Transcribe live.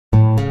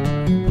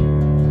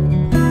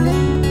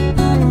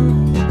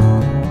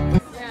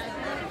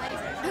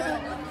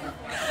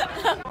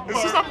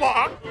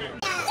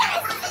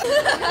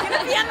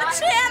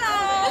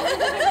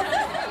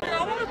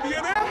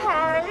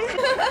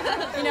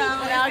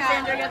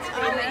Alexandra gets to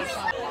do this.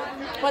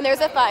 When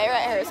there's a fire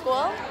at her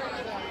school?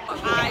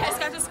 I just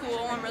got to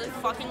school. I'm really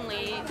fucking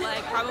late,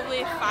 like probably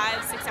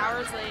 5-6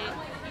 hours late.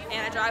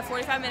 And I drive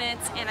 45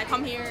 minutes, and I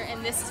come here,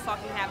 and this is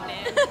fucking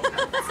happening.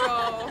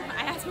 So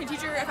I asked my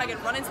teacher if I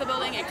could run into the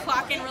building and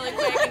clock in really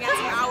quick and get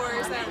some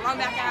hours, and then run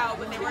back out,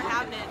 but they weren't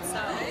having it, so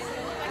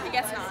I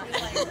guess not.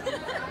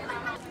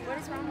 What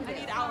is wrong with I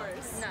need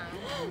hours. No.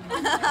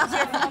 It's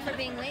your fault for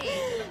being late.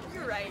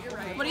 You're right, you're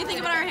right. What do you think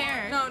about our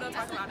hair? No, don't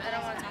talk about it. I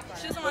don't want to talk about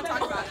She it. doesn't want to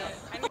talk about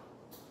it.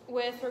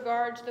 With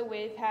regard to the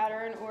wave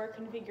pattern or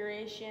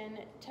configuration,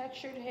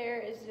 textured hair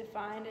is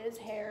defined as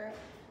hair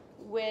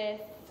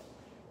with,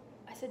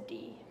 I said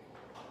D.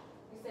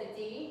 You said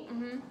D?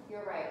 Mm-hmm.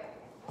 You're right.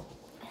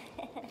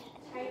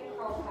 Tight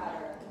curl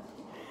pattern.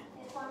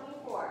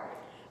 24.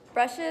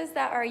 Brushes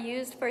that are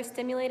used for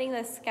stimulating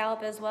the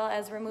scalp as well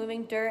as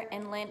removing dirt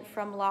and lint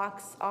from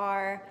locks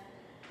are,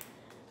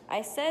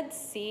 I said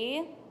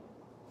C,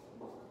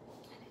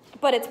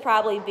 but it's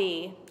probably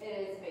B. It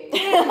is B.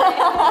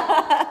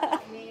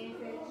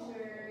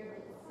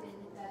 Manufactured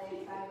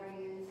synthetic fiber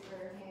used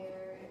for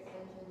hair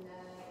extension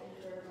that is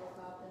durable,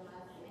 soft, and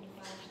less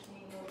inclined to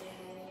tangle than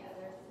any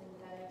other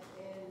synthetic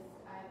is,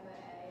 I put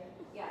A.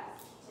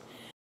 Yes.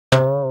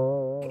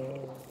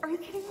 Are you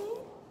kidding me?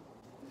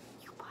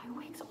 You buy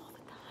wigs all the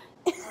time.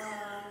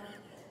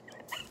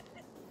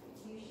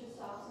 You should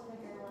soften the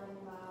hairline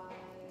by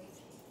C.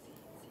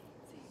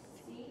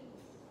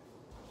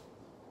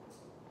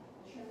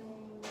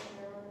 Trimming the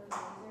hair with a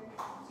razor.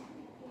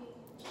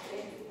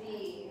 It's D.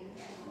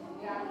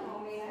 You got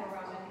combing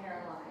around the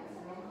hairline.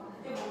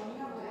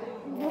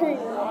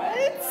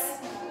 What?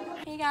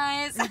 Hey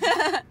guys.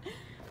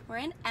 We're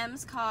in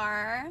M's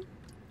car,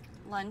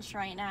 lunch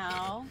right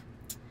now,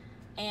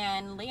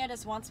 and Leah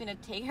just wants me to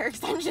take her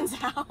extensions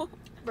out.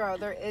 Bro,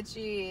 they're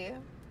itchy.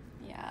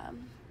 Yeah.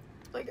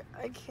 Like,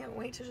 I can't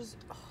wait to just...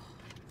 Oh.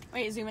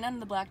 Wait, zoom in on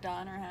the black dot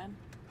on her head.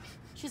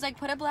 She's like,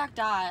 put a black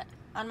dot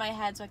on my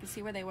head so I can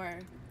see where they were.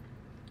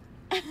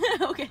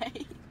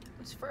 Okay.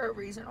 It's for a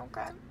reason,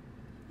 okay?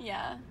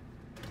 Yeah.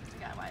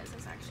 God, why is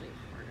this actually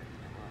harder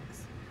than it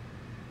looks?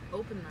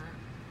 Open that.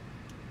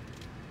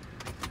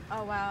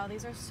 Oh wow,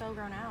 these are so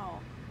grown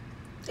out.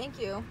 Thank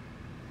you.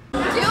 Do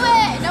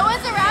it! No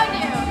one's around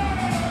you!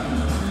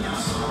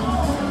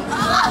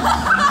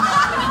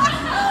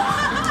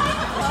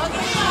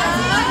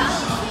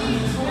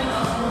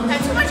 I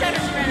have too much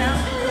energy right now.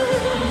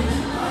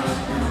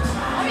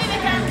 I mean, they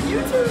got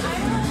YouTube.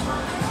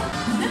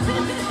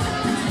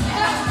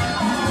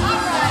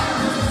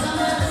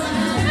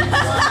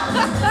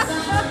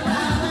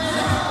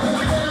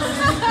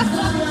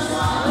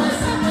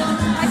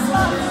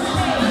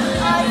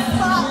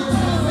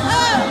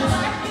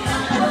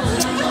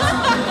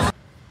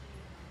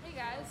 Hey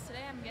guys,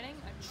 today I'm getting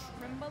a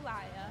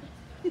trimbalaya.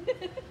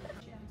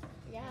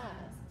 Yeah.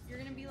 You're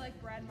gonna be like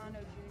Brad Mondo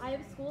Jr. I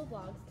have school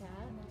vlogs, Kat.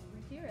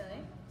 Do you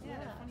really? Yeah,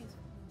 they're funny as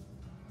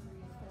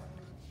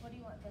What do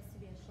you want this to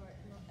be, a short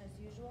as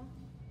usual?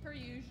 per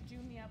usual.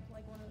 June me up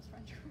like one of those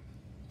French girls.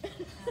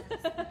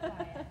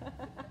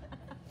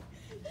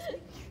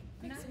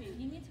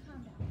 You need to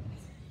calm down.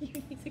 You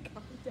need to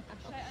calm down.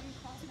 Should I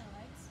uncross my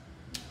legs?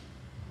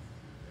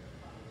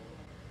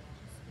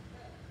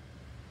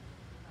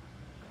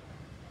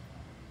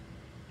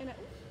 And I, Is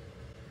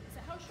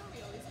that how short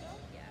we always go?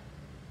 Yeah.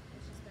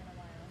 It's just been a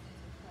while since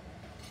we've cut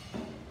it.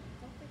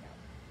 Don't freak out.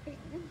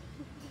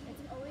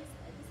 It's always,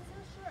 this is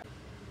how short.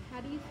 how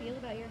do you feel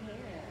about your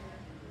hair?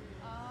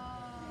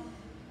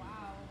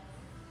 Wow.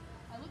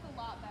 I look a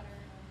lot better.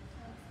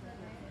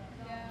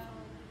 Yeah.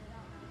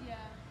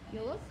 Yeah.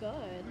 You look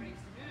good.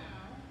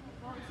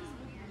 Well, this is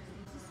weird.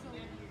 This is so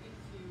weird.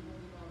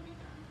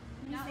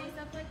 When you say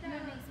stuff like that,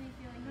 it makes me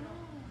feel like No,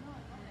 I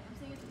love it. I'm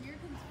saying it's weird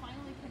because it's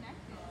finally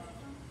connected. It's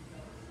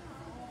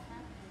all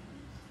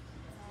happening.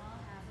 it's all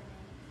happening.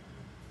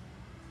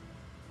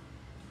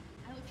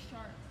 I look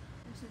sharp.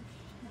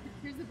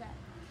 Here's the back.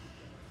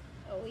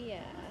 Oh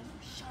yeah.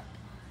 Sharp.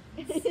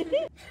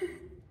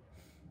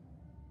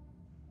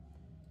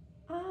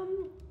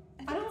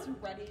 I don't. It's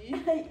ready.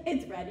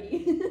 It's ready.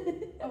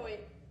 Oh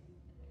wait.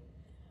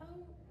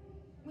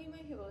 We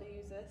might be able to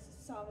use this.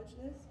 Salvage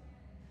this.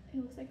 It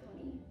looks like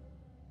honey.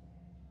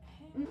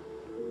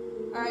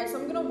 Alright, so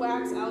I'm gonna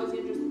wax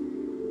Alexandra's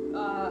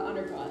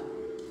undercut.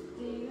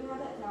 Do you have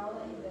that towel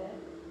that you did?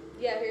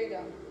 Yeah, here you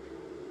go.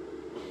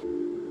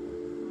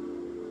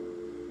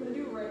 I'm gonna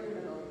do it right in the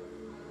middle.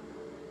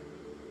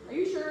 Are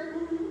you sure?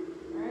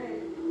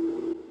 Alright.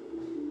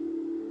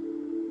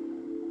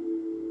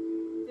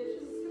 This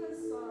is gonna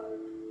suck.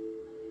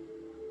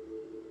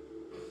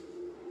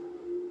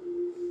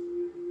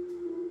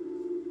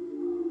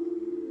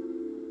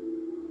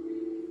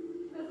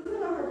 This is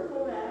how we're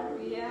pulling out.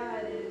 Yeah,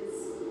 it is.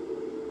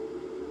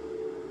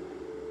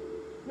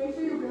 Make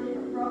sure you really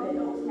rub it,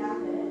 don't tap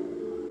it.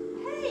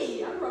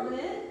 Hey, I'm rubbing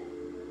it.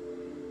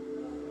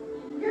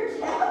 You're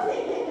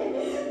tapping it!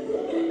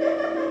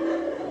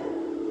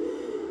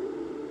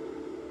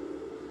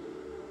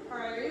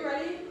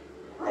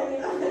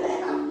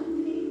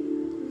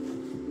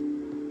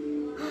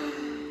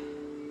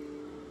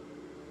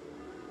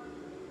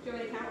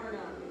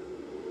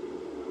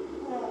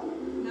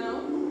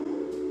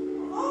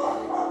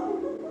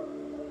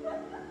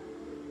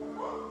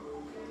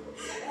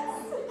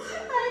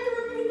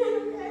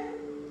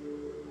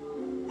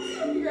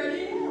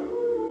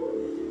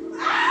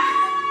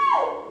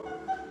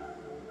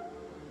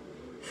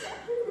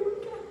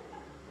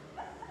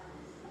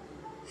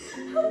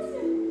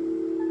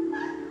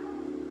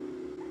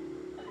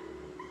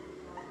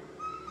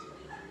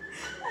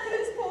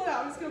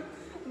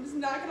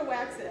 not gonna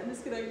wax it. I'm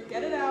just gonna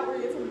get it out. We're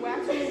gonna get some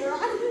wax remover on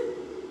it.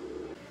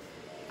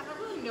 I don't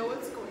really know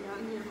what's going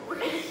on here, but we're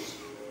gonna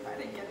try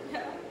to get it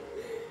out.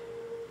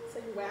 It's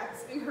like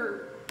waxing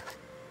her.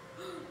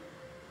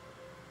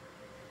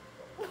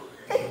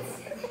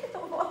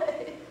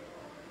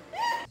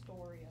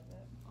 Story of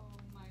it. Oh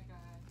my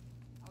god.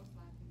 I was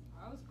laughing.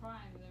 I was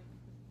crying with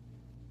everything.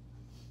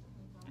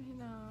 I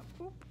know.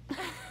 Oop.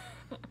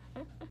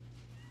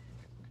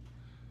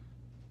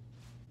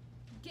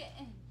 Get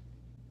in.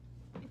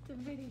 It's a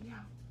video.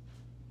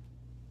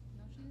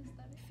 No, she didn't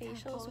study.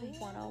 Facials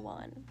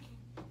 101.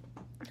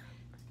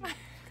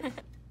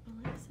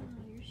 Alexa,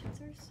 your sheets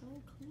are so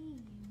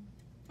clean.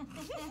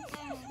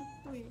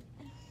 Wait,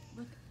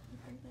 look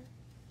right there.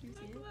 Do you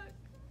see it?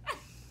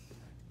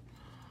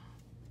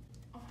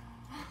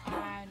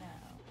 I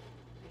know.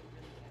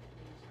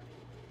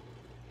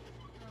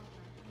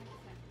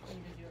 You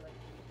need to do it like 3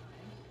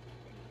 times.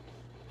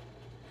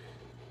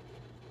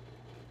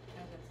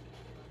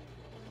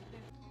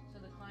 So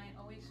the client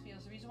always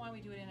feels, the reason why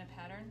we do it in a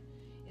pattern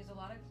is a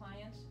lot of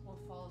clients will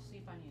fall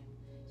asleep on you.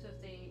 So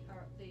if they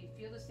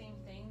feel the same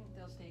thing,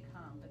 they'll stay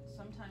calm. But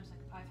sometimes, like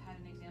I've had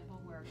an example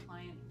where a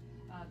client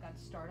got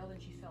startled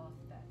and she fell off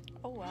the bed.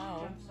 Oh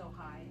wow. Jumped so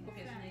high.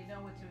 Okay, so they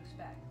know what to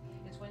expect.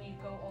 It's when you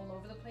go all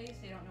over the place,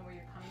 they don't know where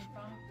you're coming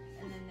from,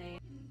 and then they.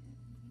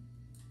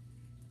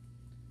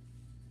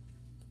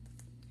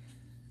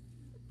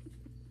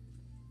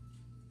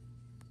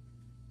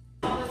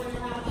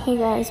 Hey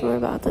guys, we're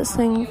about to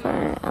sing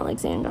for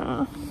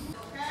Alexandra.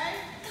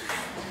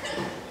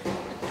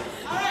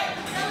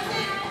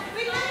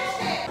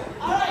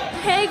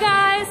 Hey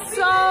guys,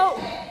 so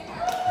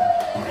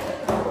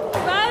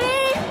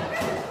ready?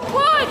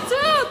 1, 2,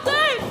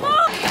 3, 4.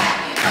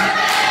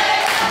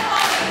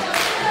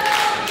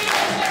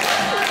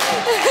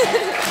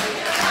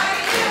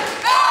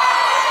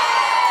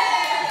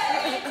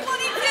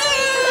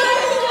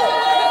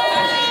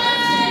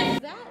 Is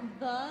that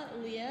the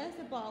Leah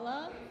Sabala?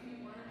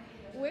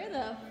 Where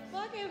the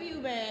fuck have you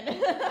been?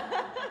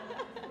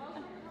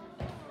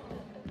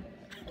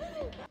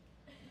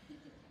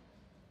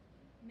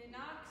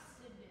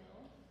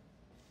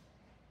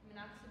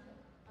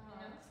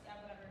 Yeah,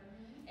 whatever.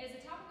 Is a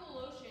topical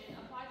lotion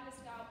applied to the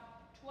scalp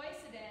twice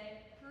a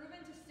day, proven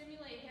to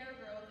stimulate hair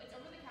growth. It's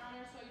over the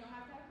counter, so you don't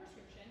have to have a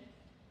prescription.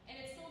 And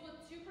it's sold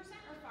with 2%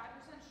 or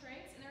 5%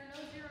 strengths, and there's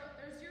zero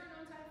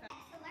known side effects.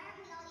 So why are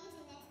we all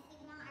using this if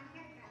we want our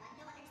hair to grow? I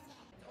don't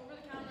understand. It's over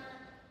the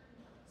counter.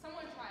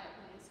 Someone try it,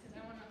 please, because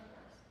I want to know the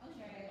price. I'll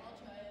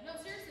try it. No,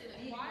 seriously,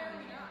 like, why are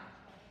we not?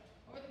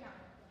 Over the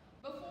counter.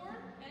 Before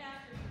and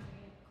after using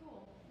it.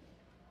 Cool.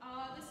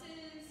 This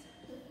is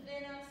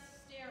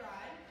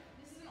finasteride.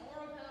 This is an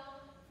oral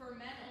pill for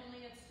men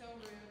only. It's so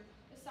rude.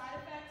 The side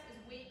effects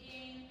is weight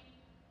gain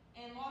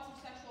and loss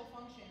of sexual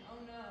function. Oh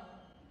no.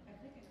 I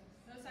think it is.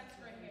 No sex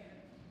right here.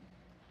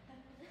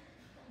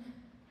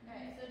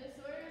 Alright, so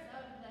disorders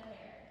of the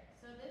hair.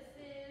 So this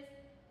is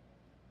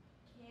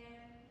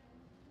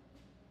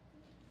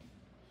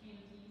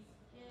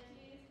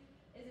Canties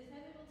is a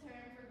technical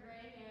term for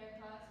gray hair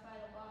caused by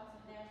the loss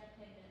of natural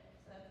pigment.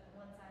 So that's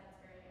one side is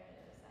gray hair,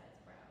 the other side is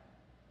brown.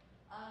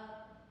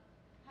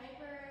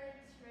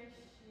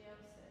 Hypertrichosis,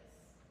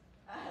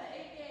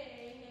 aka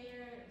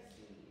hair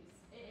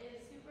disease. It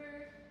is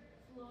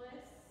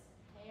superfluous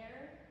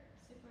hair.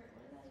 What is that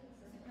even?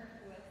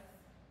 Superfluous.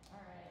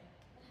 Alright.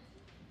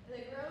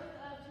 The growth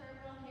of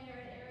terminal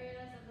hair in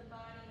areas of the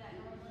body that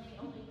normally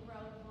only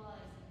grow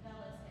vellus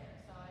hair.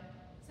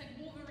 It's like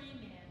Wolverine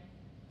Man.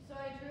 So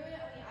I drew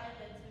it on the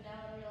eyelids, but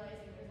now I'm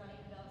realizing there's not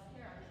even vellus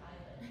hair on the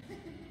eyelid. We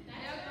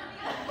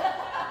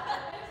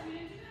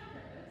didn't do that on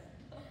purpose.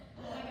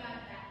 Oh my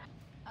god, that.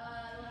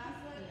 The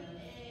last one is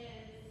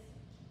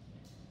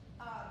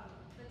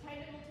the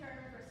technical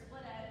term for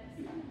split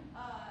ends.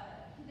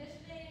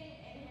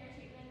 Conditioning and hair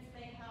treatments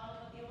may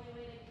help, but the only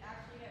way to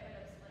actually get rid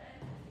of split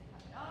ends is to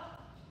cut it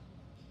off.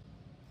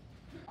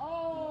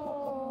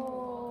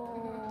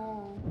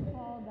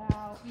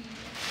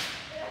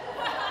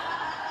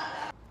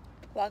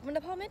 Welcome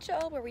to Paul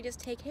Mitchell, where we just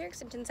take hair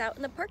extensions out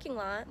in the parking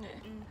lot. Do you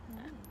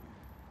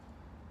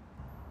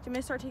want me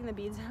to start taking the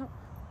beads out?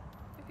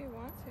 If you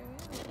want to,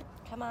 yeah.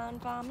 Come on,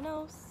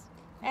 vamonos.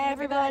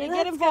 Everybody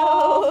get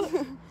involved.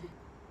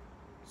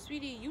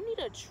 Sweetie, you need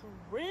a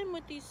trim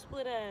with these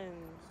split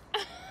ends.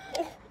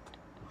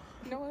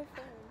 No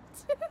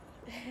offense.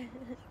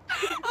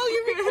 Oh,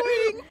 you're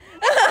recording.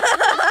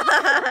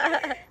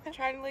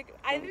 Trying to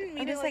I didn't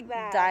mean I'm just it like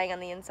that. dying on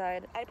the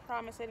inside. I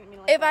promise I didn't mean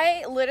like If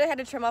that. I literally had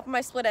to trim off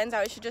my split ends,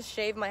 I should just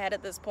shave my head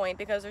at this point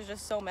because there's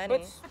just so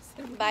many.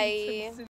 But Bye.